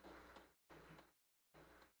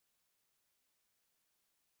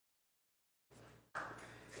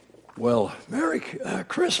Well, Merry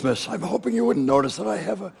Christmas. I'm hoping you wouldn't notice that I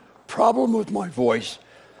have a problem with my voice.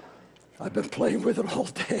 I've been playing with it all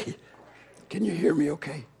day. Can you hear me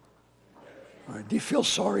okay? All right. Do you feel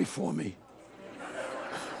sorry for me?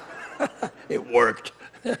 It worked.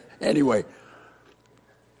 Anyway.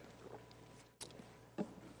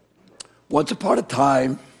 Once upon a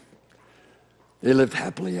time, they lived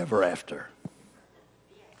happily ever after.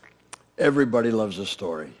 Everybody loves a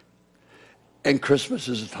story. And Christmas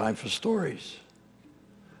is a time for stories.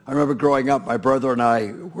 I remember growing up, my brother and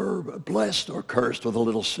I were blessed or cursed with a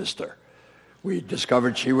little sister. We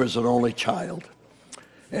discovered she was an only child.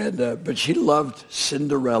 But she loved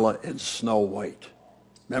Cinderella and Snow White.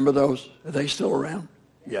 Remember those? Are they still around?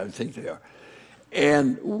 Yeah, I think they are.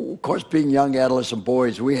 And, of course, being young adolescent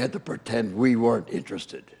boys, we had to pretend we weren't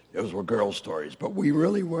interested. Those were girl stories, but we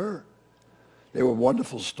really were. They were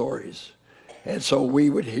wonderful stories. And so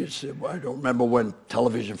we would hear, I don't remember when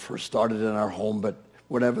television first started in our home, but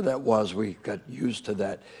whatever that was, we got used to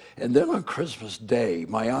that. And then on Christmas Day,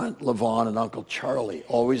 my Aunt LaVon and Uncle Charlie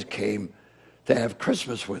always came to have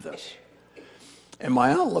Christmas with us. And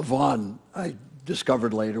my Aunt LaVon, I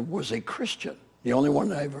discovered later, was a Christian. The only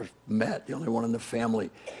one I ever met, the only one in the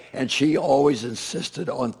family. And she always insisted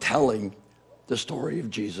on telling the story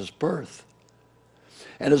of Jesus' birth.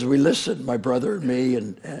 And as we listened, my brother and me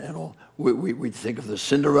and all, we'd think of the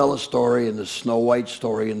Cinderella story and the Snow White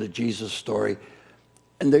story and the Jesus story.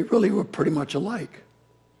 And they really were pretty much alike.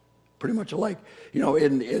 Pretty much alike. You know,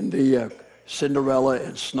 in the Cinderella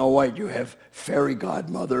and Snow White, you have fairy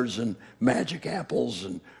godmothers and magic apples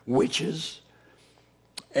and witches.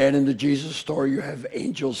 And in the Jesus story, you have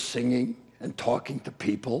angels singing and talking to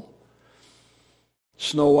people.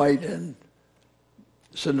 Snow White and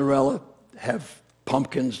Cinderella have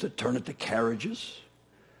pumpkins that turn into carriages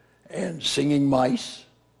and singing mice.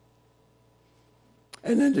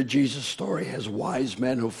 And then the Jesus story has wise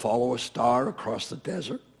men who follow a star across the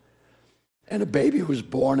desert and a baby who's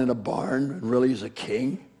born in a barn and really is a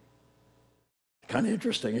king. Kind of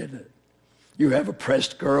interesting, isn't it? You have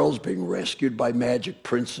oppressed girls being rescued by magic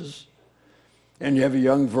princes, and you have a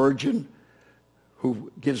young virgin who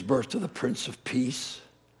gives birth to the Prince of Peace,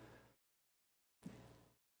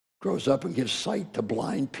 grows up and gives sight to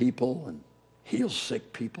blind people and heals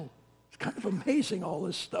sick people. It's kind of amazing, all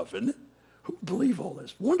this stuff, isn't it? Who would believe all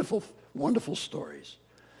this? Wonderful, wonderful stories.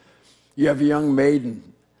 You have a young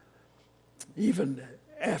maiden, even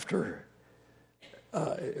after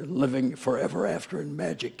living forever after in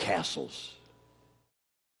magic castles.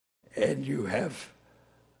 And you have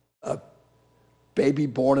a baby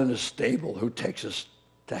born in a stable who takes us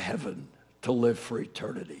to heaven to live for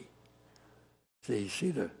eternity.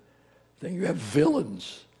 See the thing? You have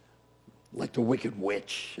villains like the Wicked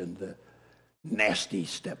Witch and the nasty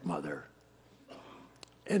stepmother.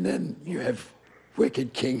 And then you have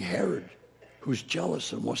wicked King Herod, who's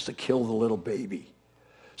jealous and wants to kill the little baby.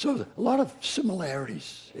 So a lot of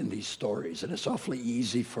similarities in these stories, and it's awfully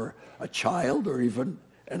easy for a child or even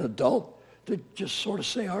an adult to just sort of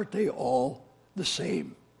say, aren't they all the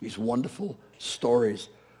same? These wonderful stories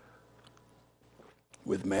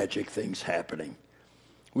with magic things happening.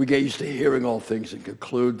 We get used to hearing all things and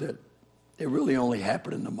conclude that they really only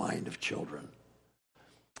happen in the mind of children.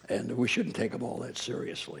 And we shouldn't take them all that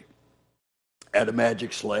seriously. At a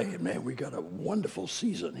magic sleigh, and man, we got a wonderful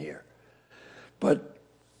season here. But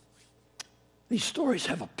these stories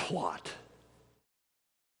have a plot.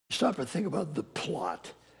 Stop and think about the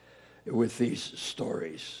plot with these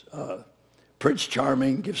stories. Prince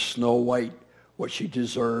Charming gives Snow White what she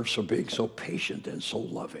deserves for being so patient and so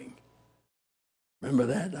loving. Remember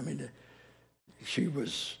that? I mean, she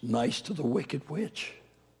was nice to the Wicked Witch.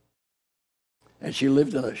 And she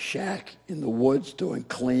lived in a shack in the woods doing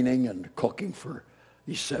cleaning and cooking for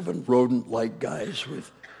these 7 rodent-like guys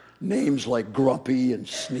with names like Grumpy and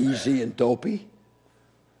Sneezy and Dopey.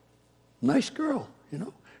 Nice girl, you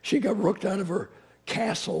know. She got rooked out of her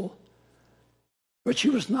castle, but she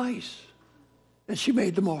was nice, and she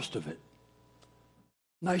made the most of it.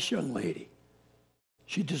 Nice young lady.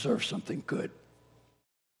 She deserves something good.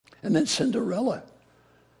 And then Cinderella,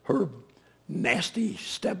 her nasty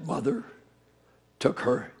stepmother, took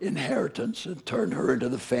her inheritance and turned her into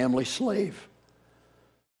the family slave.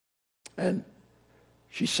 And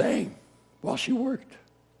she sang while she worked.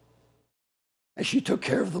 And she took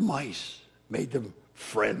care of the mice, made them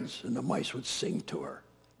friends, and the mice would sing to her.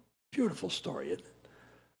 Beautiful story, isn't it?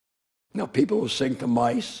 Now, people who sing to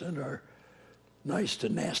mice and are nice to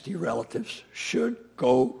nasty relatives should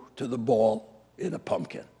go to the ball in a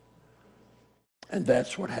pumpkin. And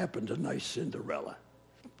that's what happened to nice Cinderella.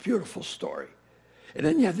 Beautiful story. And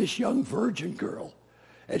then you have this young virgin girl,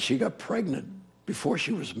 And she got pregnant before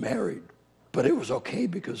she was married. But it was okay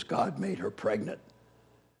because God made her pregnant.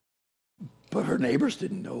 But her neighbors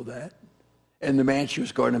didn't know that. And the man she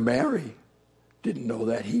was going to marry didn't know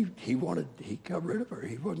that. He got rid of her.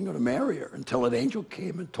 He wasn't going to marry her until an angel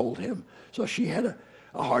came and told him. So she had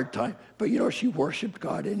a hard time. But, she worshiped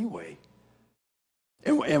God anyway.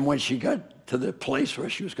 And when she got to the place where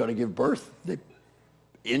she was going to give birth, the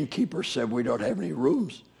innkeeper said, we don't have any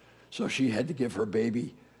rooms. So she had to give her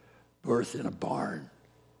baby birth in a barn.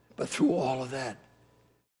 But through all of that,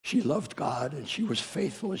 she loved God, and she was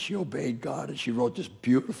faithful, and she obeyed God, and she wrote this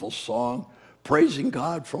beautiful song praising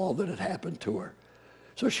God for all that had happened to her.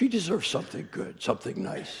 So she deserves something good, something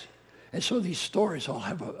nice. And so these stories all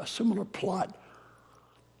have a similar plot.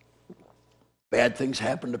 Bad things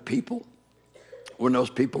happen to people. When those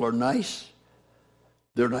people are nice,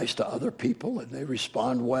 they're nice to other people, and they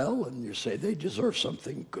respond well, and you say they deserve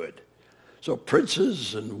something good. So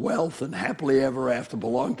princes and wealth and happily ever after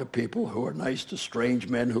belong to people who are nice to strange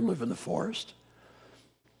men who live in the forest,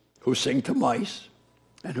 who sing to mice,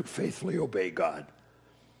 and who faithfully obey God.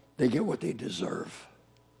 They get what they deserve.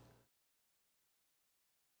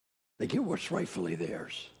 They get what's rightfully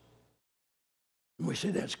theirs. And we say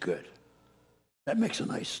that's good. That makes a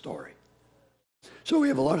nice story. So we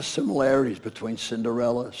have a lot of similarities between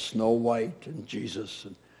Cinderella, Snow White, and Jesus,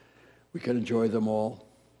 and we can enjoy them all.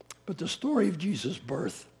 But the story of Jesus'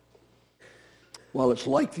 birth, while it's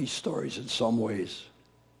like these stories in some ways,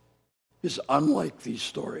 is unlike these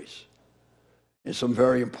stories in some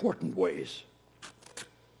very important ways.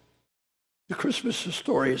 The Christmas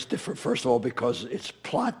story is different, first of all, because its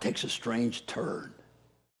plot takes a strange turn.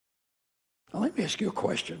 Now let me ask you a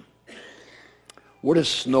question. What if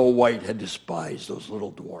Snow White had despised those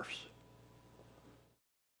little dwarfs?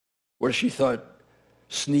 What if she thought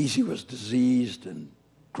Sneezy was diseased and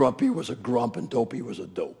Grumpy was a grump and Dopey was a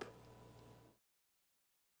dope?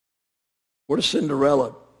 What if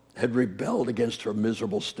Cinderella had rebelled against her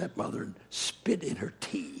miserable stepmother and spit in her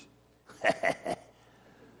tea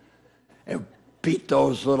and beat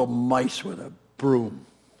those little mice with a broom,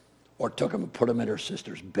 or took them and put them in her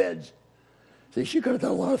sister's beds? See, she could have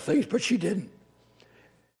done a lot of things, but she didn't.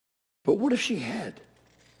 But what if she had?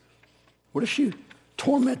 What if she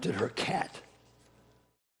tormented her cat?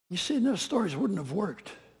 You see, those stories wouldn't have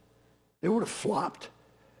worked. They would have flopped.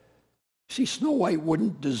 See, Snow White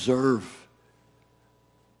wouldn't deserve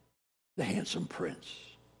the handsome prince.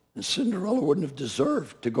 And Cinderella wouldn't have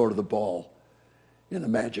deserved to go to the ball in the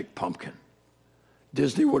magic pumpkin.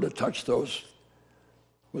 Disney would have touched those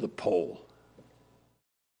with a pole.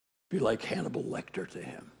 Be like Hannibal Lecter to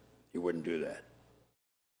him. He wouldn't do that.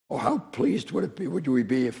 Oh, how pleased would we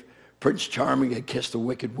be if Prince Charming had kissed the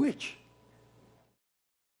Wicked Witch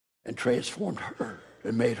and transformed her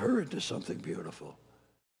and made her into something beautiful?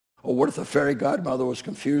 Or what if the fairy godmother was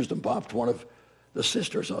confused and bopped one of the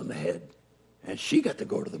sisters on the head and she got to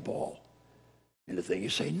go to the ball? And the thing, you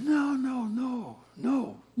say, no,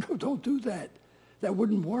 don't do that. That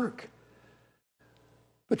wouldn't work.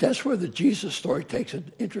 But that's where the Jesus story takes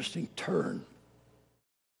an interesting turn.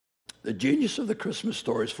 The genius of the Christmas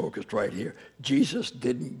story is focused right here. Jesus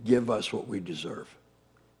didn't give us what we deserve.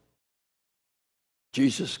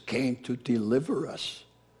 Jesus came to deliver us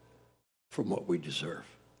from what we deserve.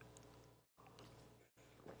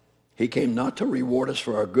 He came not to reward us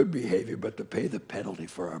for our good behavior, but to pay the penalty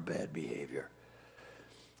for our bad behavior.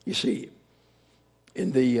 You see,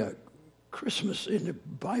 in the in the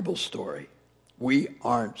Bible story, we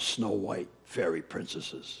aren't Snow White fairy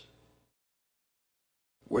princesses.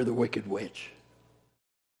 We're the Wicked Witch.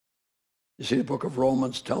 You see, the book of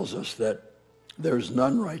Romans tells us that there's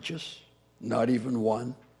none righteous, not even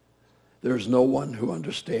one. There's no one who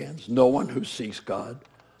understands, no one who seeks God.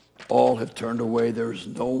 All have turned away. There's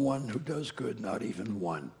no one who does good, not even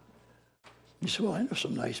one. You say, well, I know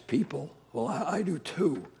some nice people. Well, I do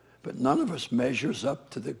too. But none of us measures up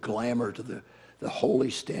to the glamour, to the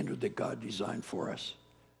holy standard that God designed for us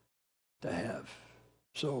to have.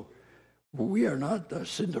 So we are not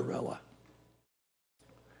Cinderella.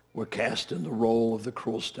 We're cast in the role of the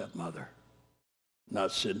cruel stepmother,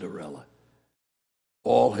 not Cinderella.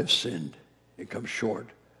 All have sinned and come short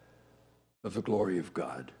of the glory of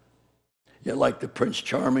God. Yet like the Prince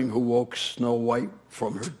Charming who woke Snow White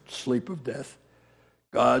from her sleep of death,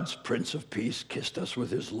 God's Prince of Peace kissed us with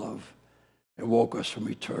his love and woke us from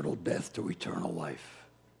eternal death to eternal life.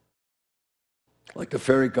 Like the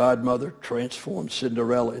fairy godmother transformed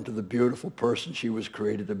Cinderella into the beautiful person she was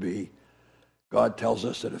created to be, God tells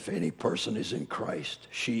us that if any person is in Christ,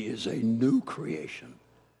 she is a new creation.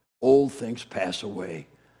 Old things pass away.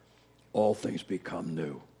 All things become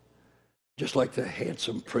new. Just like the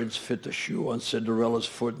handsome prince fit the shoe on Cinderella's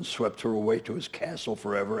foot and swept her away to his castle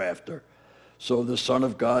forever after, so the Son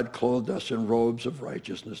of God clothed us in robes of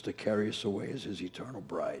righteousness to carry us away as his eternal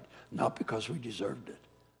bride, not because we deserved it,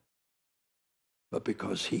 but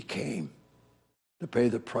because he came to pay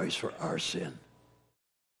the price for our sin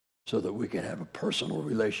so that we can have a personal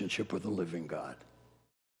relationship with the living God.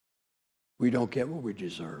 We don't get what we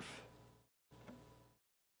deserve.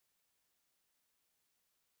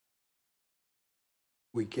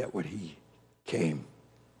 We get what he came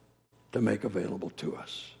to make available to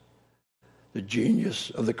us. The genius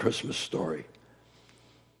of the Christmas story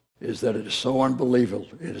is that it is so unbelievable,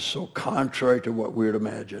 it is so contrary to what we would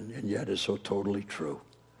imagine, and yet is so totally true.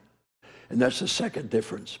 And that's the second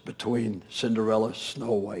difference between Cinderella,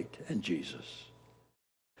 Snow White, and Jesus.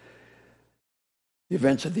 The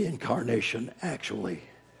events of the incarnation actually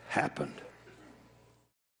happened.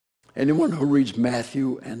 Anyone who reads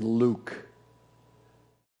Matthew and Luke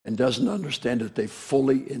and doesn't understand that they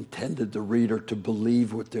fully intended the reader to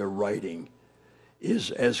believe what they're writing is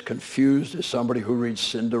as confused as somebody who reads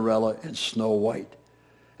Cinderella and Snow White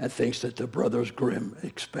and thinks that the Brothers Grimm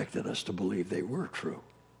expected us to believe they were true.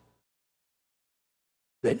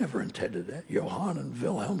 They never intended that. Johann and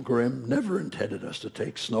Wilhelm Grimm never intended us to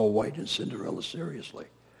take Snow White and Cinderella seriously.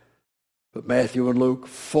 But Matthew and Luke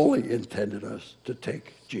fully intended us to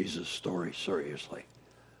take Jesus' story seriously.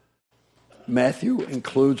 Matthew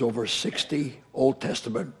includes over 60 Old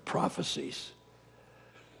Testament prophecies.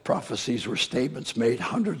 Prophecies were statements made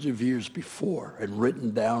hundreds of years before and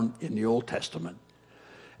written down in the Old Testament.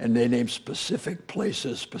 And they name specific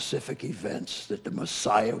places, specific events that the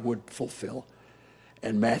Messiah would fulfill.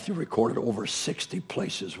 And Matthew recorded over 60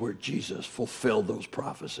 places where Jesus fulfilled those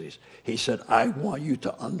prophecies. He said, I want you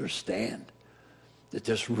to understand that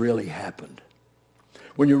this really happened.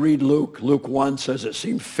 When you read Luke, Luke 1 says, it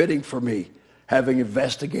seemed fitting for me, having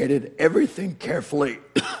investigated everything carefully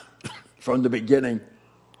from the beginning,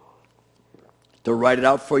 to write it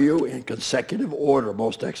out for you in consecutive order,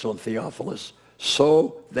 most excellent Theophilus,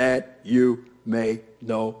 so that you may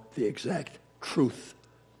know the exact truth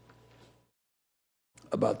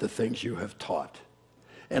about the things you have taught.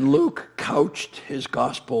 And Luke couched his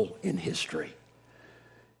gospel in history.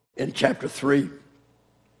 In chapter 3,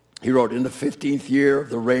 he wrote, in the 15th year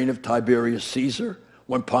of the reign of Tiberius Caesar,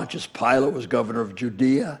 when Pontius Pilate was governor of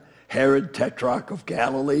Judea, Herod, tetrarch of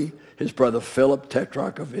Galilee, his brother Philip,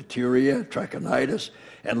 tetrarch of Iturea, Trachonitis,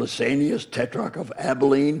 and Lysanias, tetrarch of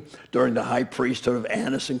Abilene, during the high priesthood of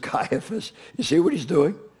Annas and Caiaphas. You see what he's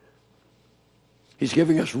doing? He's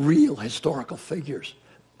giving us real historical figures.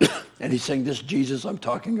 And he's saying, this Jesus I'm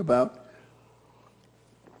talking about,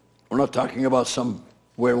 we're not talking about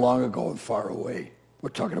somewhere long ago and far away. We're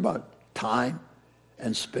talking about time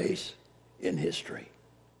and space in history.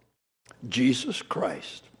 Jesus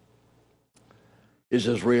Christ is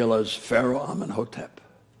as real as Pharaoh Amenhotep,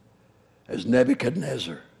 as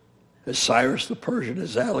Nebuchadnezzar, as Cyrus the Persian,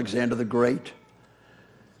 as Alexander the Great,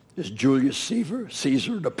 as Julius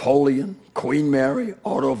Caesar, Napoleon, Queen Mary,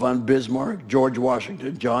 Otto von Bismarck, George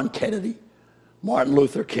Washington, John Kennedy, Martin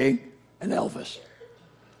Luther King, and Elvis.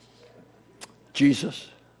 Jesus,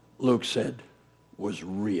 Luke said, was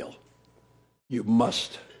real. You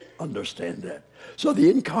must understand that. So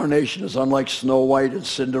the incarnation is unlike Snow White and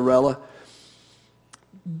Cinderella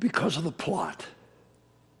because of the plot.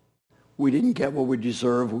 We didn't get what we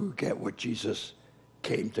deserve. We get what Jesus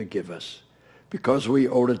came to give us. Because we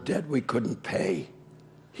owed a debt we couldn't pay,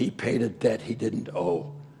 he paid a debt he didn't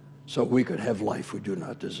owe, so we could have life we do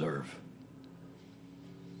not deserve.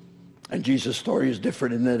 And Jesus' story is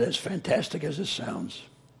different in that, as fantastic as it sounds,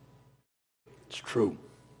 it's true.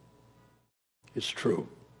 It's true.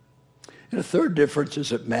 And the third difference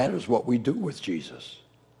is it matters what we do with Jesus.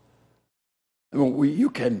 I mean, you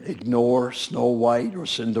can ignore Snow White or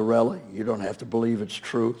Cinderella. You don't have to believe it's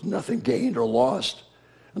true. Nothing gained or lost.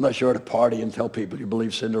 Unless you're at a party and tell people you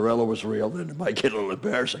believe Cinderella was real, then it might get a little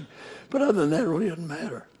embarrassing. But other than that, it really doesn't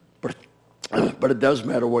matter. But it does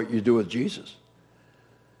matter what you do with Jesus.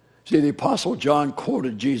 See, the Apostle John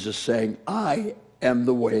quoted Jesus saying, I am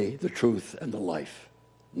the way, the truth, and the life.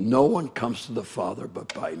 No one comes to the Father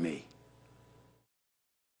but by me.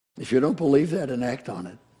 If you don't believe that and act on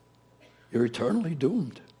it, you're eternally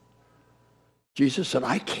doomed. Jesus said,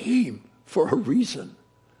 I came for a reason.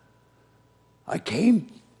 I came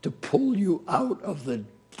to pull you out of the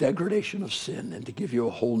degradation of sin and to give you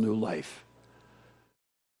a whole new life.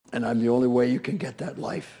 And I'm the only way you can get that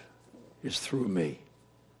life is through me.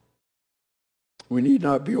 We need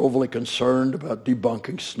not be overly concerned about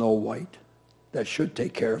debunking Snow White. That should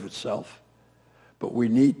take care of itself. But we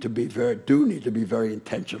need to be very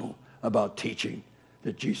intentional about teaching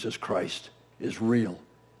that Jesus Christ is real.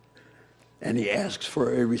 And he asks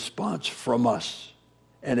for a response from us.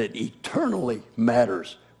 And it eternally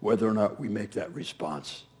matters whether or not we make that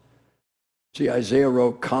response. See, Isaiah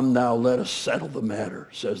wrote, "Come now, let us settle the matter,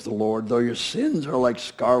 says the Lord. Though your sins are like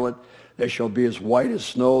scarlet, they shall be as white as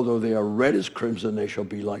snow. Though they are red as crimson, they shall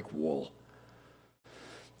be like wool."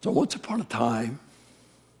 So once upon a time,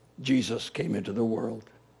 Jesus came into the world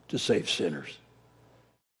to save sinners.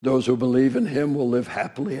 Those who believe in him will live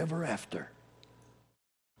happily ever after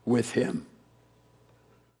with him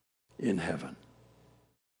in heaven.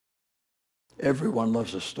 Everyone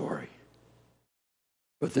loves a story.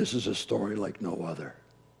 But this is a story like no other.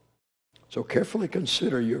 So carefully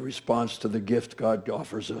consider your response to the gift God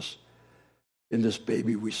offers us in this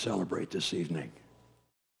baby we celebrate this evening.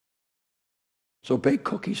 So bake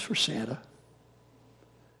cookies for Santa.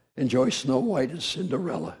 Enjoy Snow White and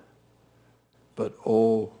Cinderella. But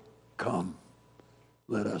oh, come,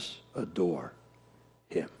 let us adore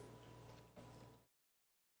him.